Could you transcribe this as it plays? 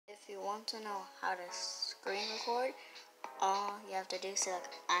you want to know how to screen record, all you have to do is like,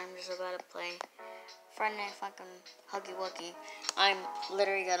 I'm just about to play Friday Night fucking Huggy Wuggy. I'm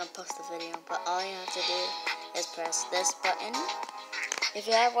literally gonna post the video, but all you have to do is press this button. If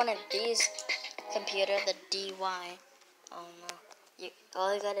you have one of these computer, the DY,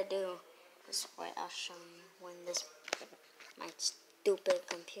 all you gotta do is wait. I'll show you when my stupid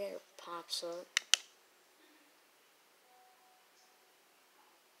computer pops up.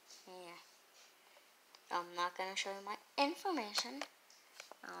 Yeah. I'm not gonna show you my information.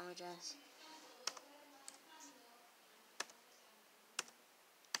 Let me just.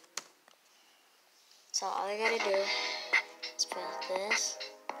 So all you gotta do is press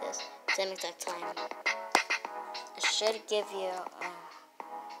this, same exact time. It should give you.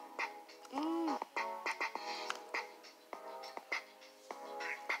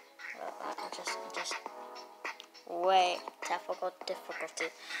 Just wait. Technical difficulty.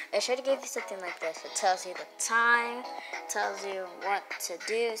 It should give you something like this. It tells you the time, tells you what to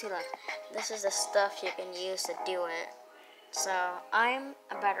do. See, like, this is the stuff you can use to do it. So I'm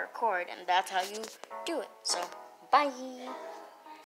about to record, and that's how you do it. So bye.